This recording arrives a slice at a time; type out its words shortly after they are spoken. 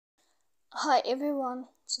Hi everyone,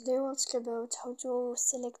 today we'll talk about how to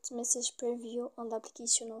select message preview on the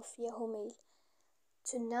application of Yahoo Mail.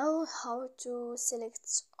 To know how to select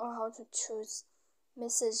or how to choose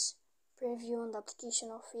message preview on the application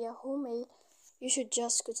of Yahoo Mail, you should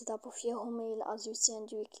just go to the app of Yahoo Mail as you see and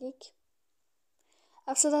you will click.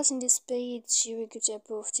 After that, in this page you will go to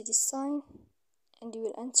approve to this sign and you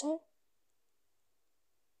will enter.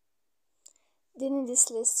 Then in this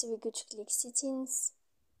list you will go to click settings.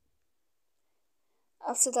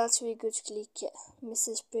 After that we go to click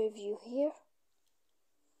message preview here,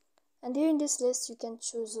 and here in this list you can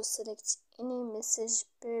choose or select any message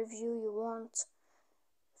preview you want.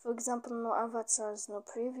 For example, no avatars, no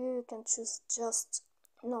preview. You can choose just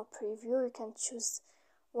no preview. You can choose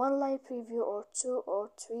one line preview or 2 or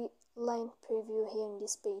 3 line preview here in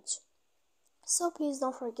this page. So please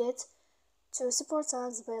don't forget to support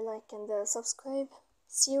us by like and subscribe.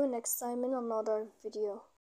 See you next time in another video.